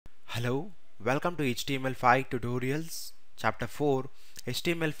Hello, welcome to HTML5 tutorials, chapter 4,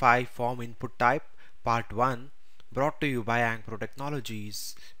 HTML5 form input type, part 1, brought to you by Ankpro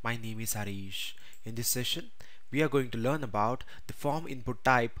Technologies. My name is Harish. In this session, we are going to learn about the form input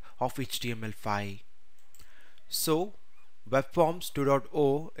type of HTML5. So, WebForms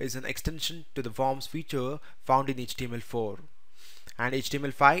 2.0 is an extension to the forms feature found in HTML4. And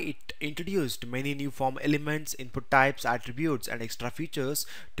HTML5 it introduced many new form elements, input types, attributes and extra features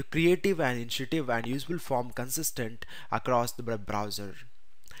to creative and intuitive and useful form consistent across the web browser.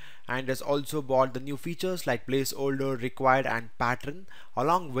 And has also brought the new features like placeholder, required and pattern,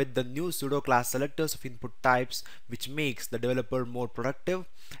 along with the new pseudo-class selectors of input types, which makes the developer more productive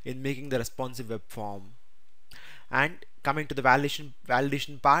in making the responsive web form. And coming to the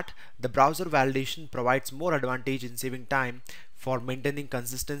validation part, the browser validation provides more advantage in saving time for maintaining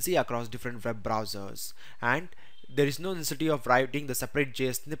consistency across different web browsers, and there is no necessity of writing the separate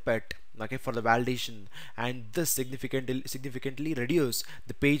JS snippet for the validation, and this significantly reduce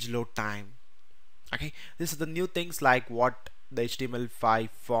the page load time. This is the new things like what the HTML5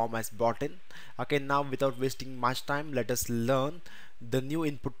 form has brought in. Now without wasting much time, let us learn the new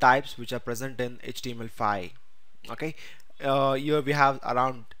input types which are present in HTML5. Here we have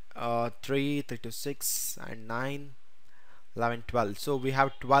around 3 to 6 and 9, 11, 12. So we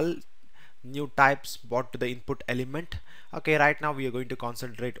have 12 new types brought to the input element. Right now we are going to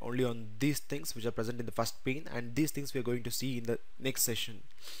concentrate only on these things which are present in the first pane, and these things we are going to see in the next session.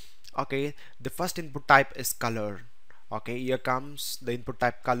 The first input type is color. Here comes the input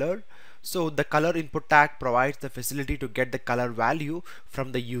type color. So the color input tag provides the facility to get the color value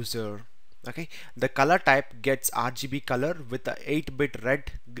from the user. The color type gets RGB color with the 8-bit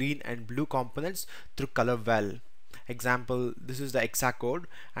red, green and blue components through color well. Example, this is the hexa code,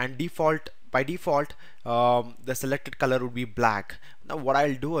 and by default the selected color would be black. Now what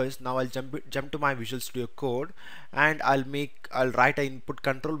I'll do is, now I'll jump to my Visual Studio Code, and I'll write an input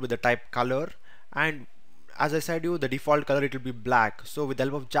control with the type color, and as I said the default color it will be black. So with the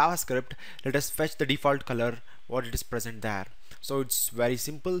help of JavaScript, let us fetch the default color what it is present there. So it's very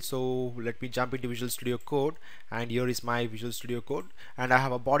simple. So let me jump into Visual Studio Code, and here is my Visual Studio Code, and I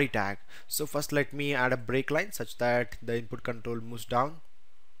have a body tag. So first let me add a break line such that the input control moves down.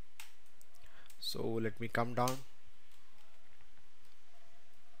 So let me come down.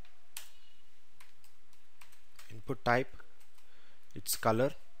 Input type, it's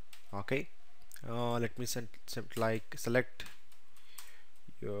color. Let me select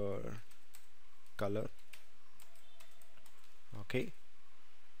your color.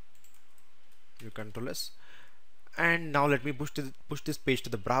 You control S, and now let me push this page to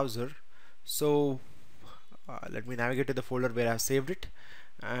the browser. So let me navigate to the folder where I have saved it,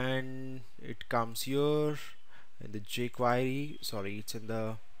 and it comes here in the jQuery. Sorry, it's in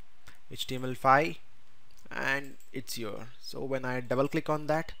the HTML5, and it's here. So when I double click on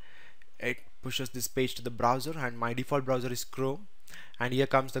that, it pushes this page to the browser, and my default browser is Chrome, and here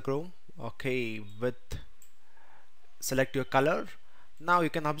comes the Chrome. With select your color. Now you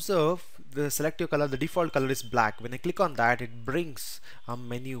can observe the select your color, the default color is black. When I click on that, it brings a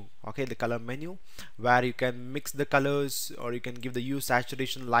menu, the color menu, where you can mix the colors, or you can give the hue,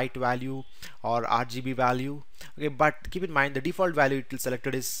 saturation, light value or RGB value. But keep in mind the default value it will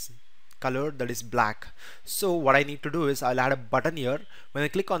selected is color, that is black. So what I need to do is I'll add a button here. When I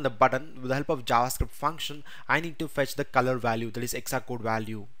click on the button, with the help of JavaScript function, I need to fetch the color value, that is hexa code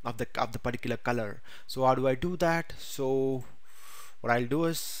value of the particular color. So how do I do that? So what I'll do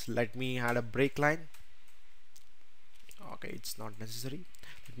is, let me add a break line. It's not necessary.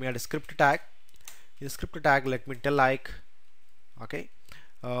 Let me add a script tag. In the script tag, let me tell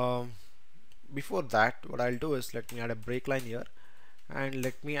before that, what I'll do is, let me add a break line here, and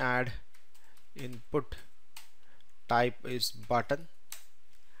let me add input type is button,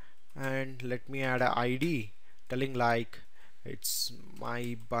 and let me add a ID telling it's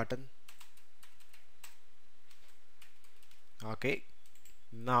my button.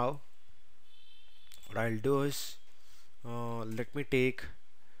 Now what I'll do is, let me take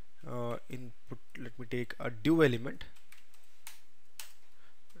input, let me take a div element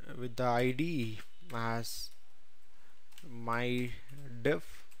with the ID as my div.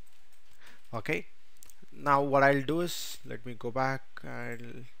 Now what I'll do is, let me go back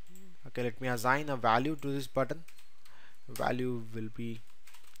and let me assign a value to this button. Value will be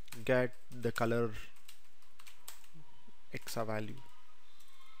get the color hexa value.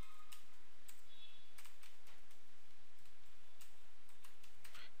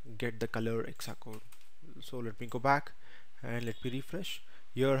 Get the color hexa code. So let me go back and let me refresh.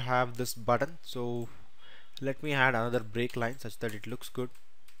 Here have this button. So let me add another break line such that it looks good.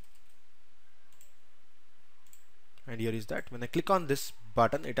 and here is that. When I click on this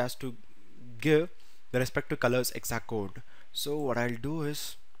button, it has to give the respective colors exact code. So what I'll do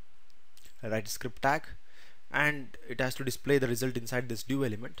is I write a script tag, and it has to display the result inside this div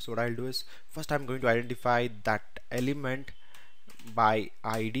element. So what I'll do is, first I'm going to identify that element by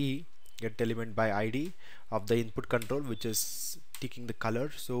ID, get element by ID of the input control, which is taking the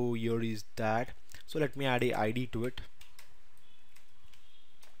color. So here is that. So let me add a ID to it.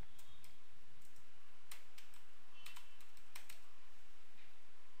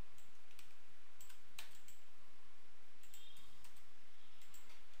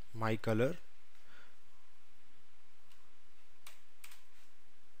 My color.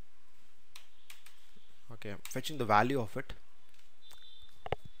 Okay, I'm fetching the value of it.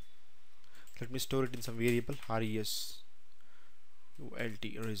 Let me store it in some variable, result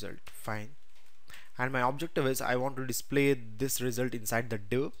result. Fine. And my objective is I want to display this result inside the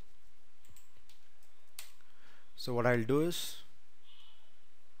div. So what I'll do is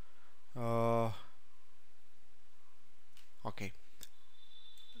okay,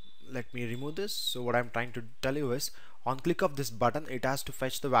 let me remove this. So what I'm trying to tell you is, on click of this button, it has to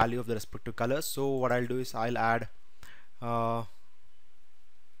fetch the value of the respective colors. So what I'll do is I'll add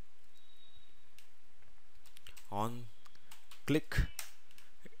on click,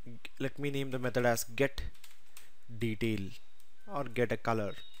 let me name the method as get detail or get a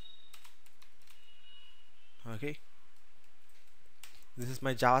color. Okay, this is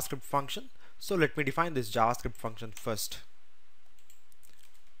my JavaScript function. So let me define this JavaScript function first.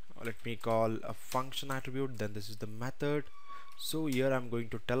 Let me call a function attribute, then this is the method. So here I'm going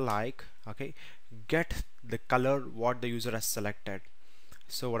to tell like, okay, get the color what the user has selected.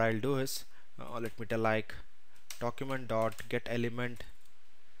 So what I'll do is let me tell like document dot get element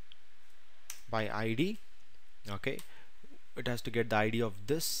by ID. Okay, it has to get the ID of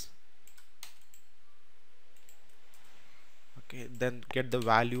this. Okay, then get the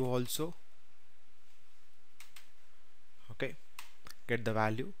value also. Okay, get the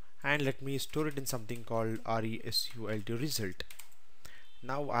value, and let me store it in something called result.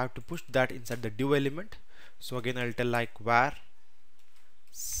 Now I have to push that inside the div element. So again I'll tell like var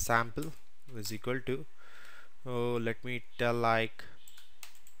sample is equal to let me tell like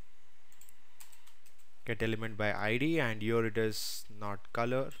get element by ID, and here it is not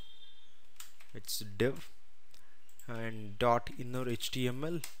color, it's div, and dot inner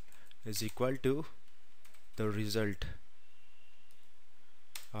HTML is equal to the result.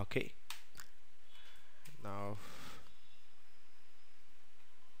 Okay, now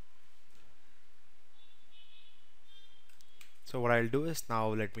so what I'll do is, now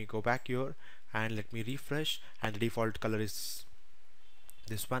let me go back here and let me refresh, and the default color is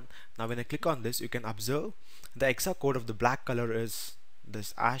this one. Now when I click on this, you can observe the exact code of the black color is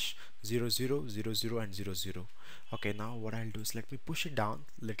this ash 00 00 0 and 00. Okay, now what I'll do is let me push it down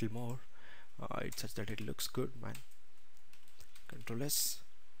a little more. It's such that it looks good, man. Control S,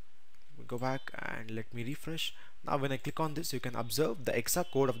 go back and let me refresh. Now when I click on this, you can observe the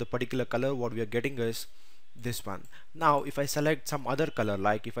exact code of the particular color what we are getting is this one. Now if I select some other color,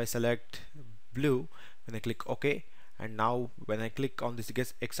 like if I select blue, when I click OK, and now when I click on this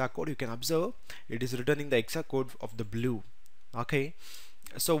exact code, you can observe it is returning the exact code of the blue. Okay,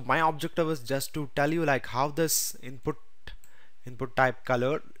 so my objective is just to tell you like how this input type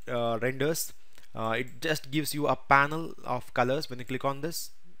color renders. It just gives you a panel of colors. When you click on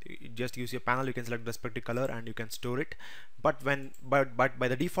this, it just gives you a panel. You can select the respective color and you can store it, but by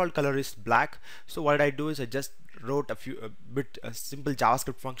the default color is black. So what I do is I just wrote a simple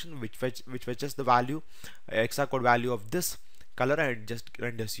JavaScript function which fetches the value, exact code value of this color, and it just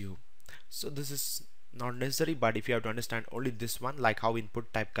renders you. So this is not necessary, but if you have to understand only this one, like how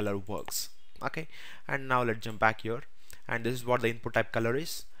input type color works. Okay, and now let's jump back here, and this is what the input type color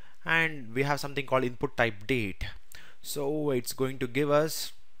is, and we have something called input type date. So it's going to give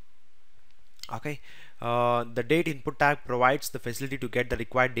us, okay, the date input type provides the facility to get the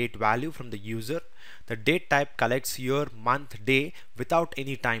required date value from the user. The date type collects year, month, day without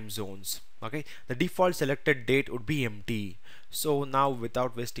any time zones. Okay, the default selected date would be empty. So now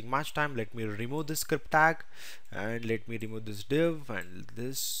without wasting much time, let me remove this script tag, and let me remove this div and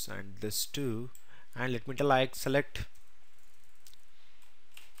this too, and let me tell like select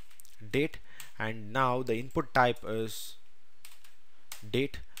date, and now the input type is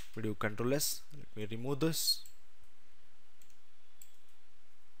date. We do Control S. Let me remove this.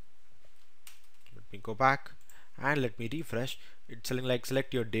 Let me go back and let me refresh. It's telling like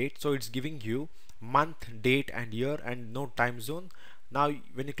select your date, so it's giving you month, date and year and no time zone. Now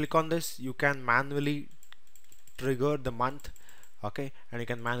when you click on this, you can manually trigger the month, okay, and you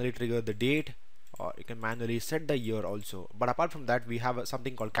can manually trigger the date, or you can manually set the year also. But apart from that, we have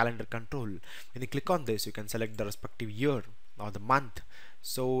something called calendar control. When you click on this, you can select the respective year or the month.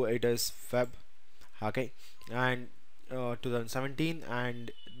 So it is Feb, okay, and 2017,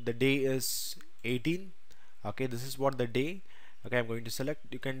 and the day is 18. Okay, this is what the day. Okay, I'm going to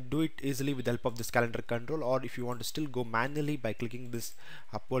select. You can do it easily with the help of this calendar control, or if you want to still go manually by clicking this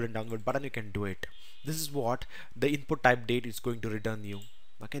upward and downward button, you can do it. This is what the input type date is going to return you.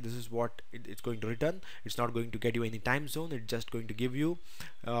 Okay, this is what it's going to return. It's not going to get you any time zone. It's just going to give you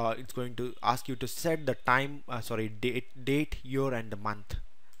it's going to ask you to set the time, date, year and the month.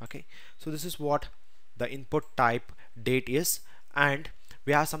 Okay, so this is what the input type date is, and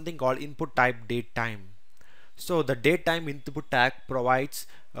we have something called input type date time. So the DateTime input tag provides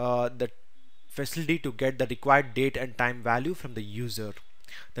the facility to get the required date and time value from the user.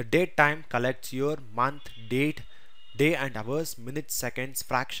 The DateTime collects year, month, date, day and hours, minutes, seconds,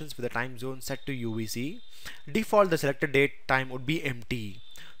 fractions with the time zone set to UVC. Default, the selected date time would be empty.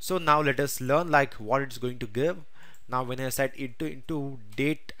 So now let us learn like what it's going to give. Now when I set it into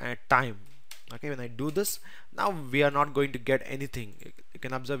date and time, okay, when I do this, now we are not going to get anything. You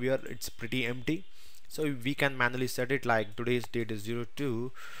can observe here it's pretty empty. So we can manually set it like today's date is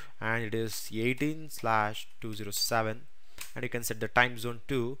 02 and it is 18/207, and you can set the time zone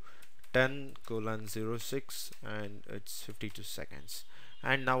to 10:06 and it's 52 seconds.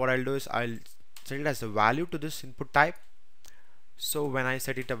 And now what I'll do is I'll set it as a value to this input type. So when I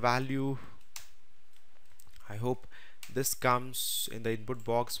set it a value, I hope this comes in the input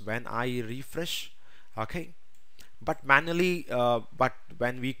box when I refresh. Okay, but manually but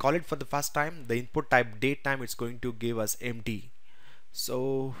when we call it for the first time, the input type date time, it's going to give us empty.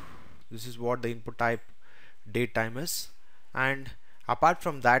 So this is what the input type date time is. And apart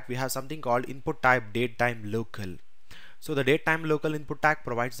from that, we have something called input type DateTime Local. So the DateTime Local input tag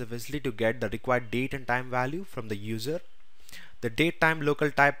provides the facility to get the required date and time value from the user. The DateTime Local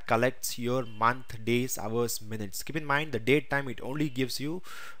type collects your month, days, hours, minutes. Keep in mind the date time, it only gives you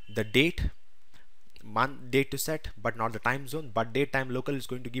the date, month, date to set, but not the time zone. But DateTime Local is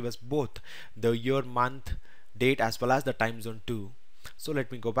going to give us both the year, month, date as well as the time zone too. So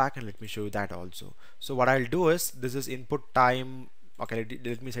let me go back and let me show you that also. So what I'll do is, this is input time. Okay,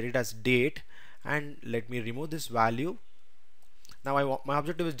 let me set it as date and let me remove this value. Now my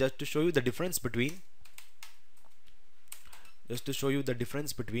objective is just to show you the difference between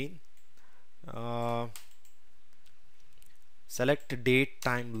select date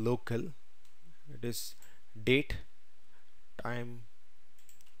time local. It is date time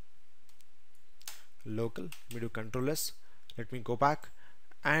local. Let me do Control S. Let me go back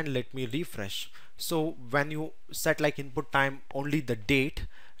and let me refresh. So when you set like input time only the date,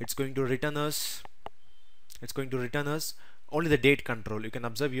 it's going to return us only the date control. You can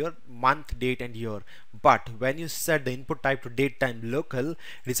observe here month, date and year. But when you set the input type to date time local,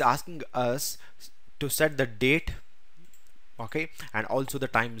 it is asking us to set the date, okay, and also the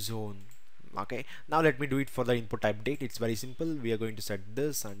time zone. Okay, now let me do it for the input type date. It's very simple. We are going to set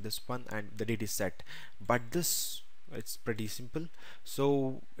this and this one, and the date is set. But this, it's pretty simple.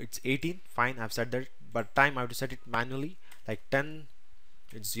 So it's 18, fine, I've set that. But time, I have to set it manually, like 10,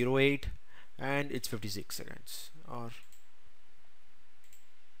 it's 08 and it's 56 seconds, or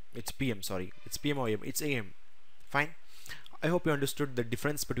it's PM, sorry, it's PM or AM, it's AM. Fine. I hope you understood the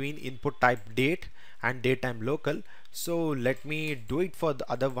difference between input type date and DateTime local. So let me do it for the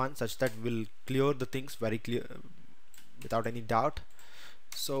other one, such that will clear the things very clear without any doubt.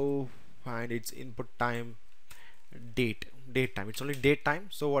 So find its input time date time, it's only date time.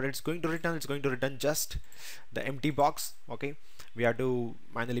 So what it's going to return, it's going to return just the empty box. Okay, we have to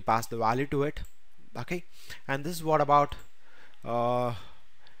manually pass the value to it. Okay, and this is what about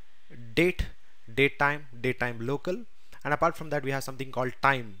date time local. And apart from that, we have something called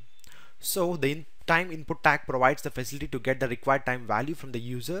time. So the time input tag provides the facility to get the required time value from the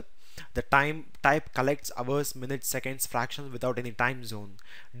user. The time type collects hours, minutes, seconds, fractions without any time zone.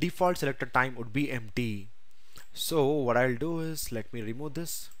 Default selected time would be empty. So what I'll do is, let me remove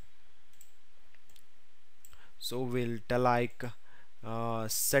this. So we'll tell like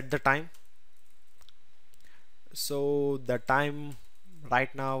set the time. So the time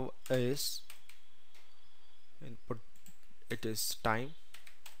right now is input, it is time.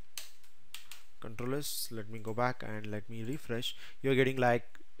 Control S, let me go back and let me refresh. You're getting like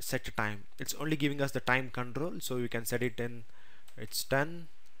set time. It's only giving us the time control, so you can set it in, it's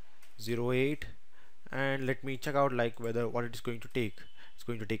 10:08, and let me check out like whether what it is going to take. It's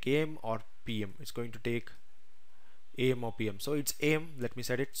going to take AM or PM. It's going to take AM or PM. So it's AM. Let me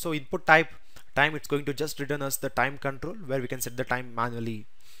set it. So input type time, it's going to just return us the time control where we can set the time manually.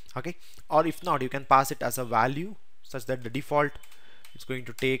 Okay, or if not, you can pass it as a value such that the default it's going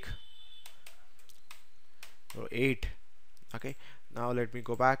to take 8. Okay, now let me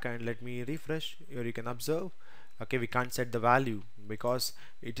go back and let me refresh. Here you can observe, okay, we can't set the value because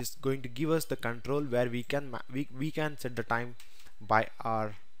it is going to give us the control where we can we can set the time by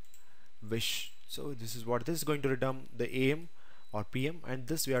our wish. So this is what this is going to return the AM or PM, and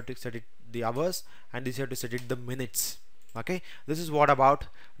this we have to set it the hours, and this you have to set it the minutes. Okay, this is what about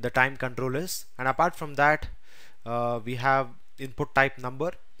the time control is. And apart from that, we have input type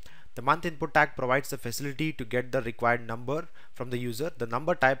number. The month input tag provides the facility to get the required number from the user. The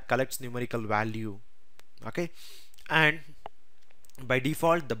number type collects numerical value. Okay, and by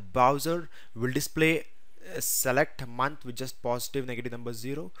default the browser will display a select month with just positive negative number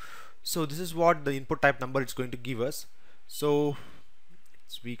 0. So this is what the input type number is going to give us. So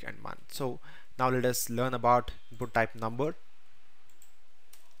it's week and month. So now let us learn about input type number.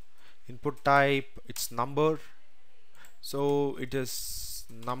 Input type, it's number, so it is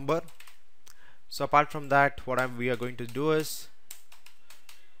number. So apart from that, what we are going to do is,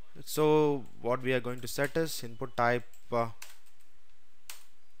 so what we are going to set is input type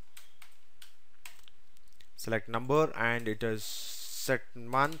select number, and it is set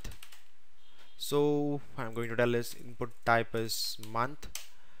month. So I'm going to tell is input type is month,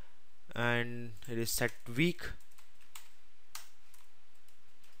 and it is set week,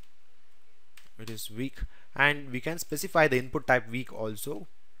 it is week, and we can specify the input type week also.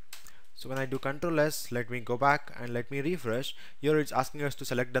 So when I do Control S, let me go back and let me refresh. Here it's asking us to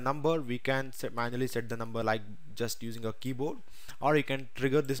select the number. We can manually set the number like just using a keyboard, or you can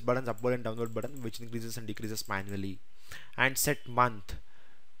trigger this button, upload and download button, which increases and decreases manually. And set month.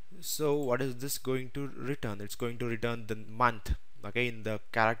 So what is this going to return? It's going to return the month, okay, in the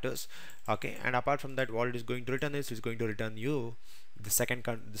characters. Okay, and apart from that, what it is going to return is it's going to return you the second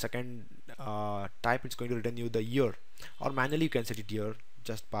type. It's going to return you the year, or manually you can set it here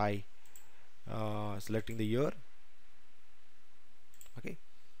just by selecting the year. Okay,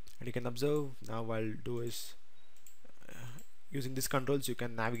 and you can observe now what I'll do is using these controls you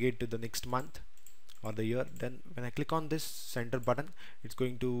can navigate to the next month or the year. Then when I click on this center button, it's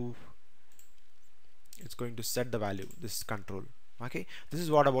going to set the value, this control. Okay, this is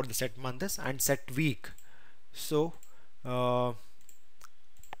what about the set month is. And set week. So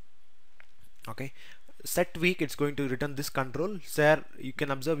okay, set week, it's going to return this control. So you can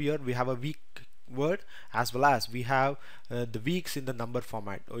observe here we have a week word, as well as we have the weeks in the number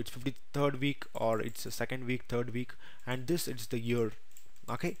format. Or it's 53rd week, or it's a second week, third week, and this it's the year.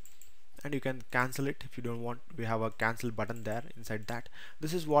 Okay, and you can cancel it if you don't want. We have a cancel button there inside that.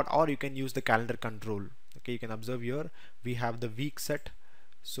 This is what, or you can use the calendar control. Okay, you can observe here we have the week set,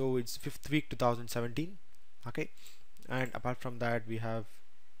 so it's 5th week 2017. Okay, and apart from that we have,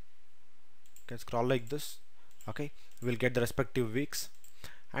 can scroll like this. Okay, we'll get the respective weeks.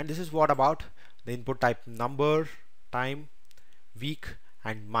 And this is what about the input type number, time, week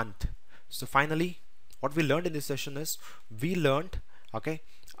and month. So finally what we learned in this session is we learned, okay,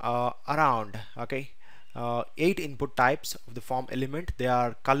 around 8 input types of the form element. They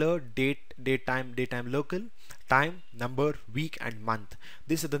are color, date, DateTime local, time, number, week and month.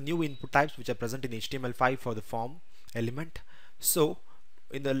 These are the new input types which are present in HTML5 for the form element. So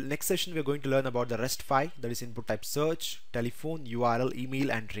in the next session we are going to learn about the REST 5, that is input type search, telephone, URL, email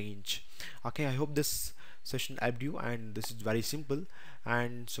and range. Okay, I hope this session helped you, and this is very simple.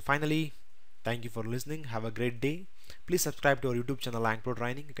 And so finally, thank you for listening. Have a great day. Please subscribe to our YouTube channel Ankpro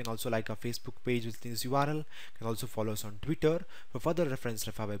Training. You can also like our Facebook page with this URL. You can also follow us on Twitter. For further reference,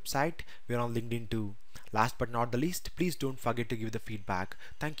 refer our website. We are on LinkedIn too. Last but not the least, please don't forget to give the feedback.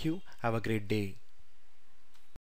 Thank you. Have a great day.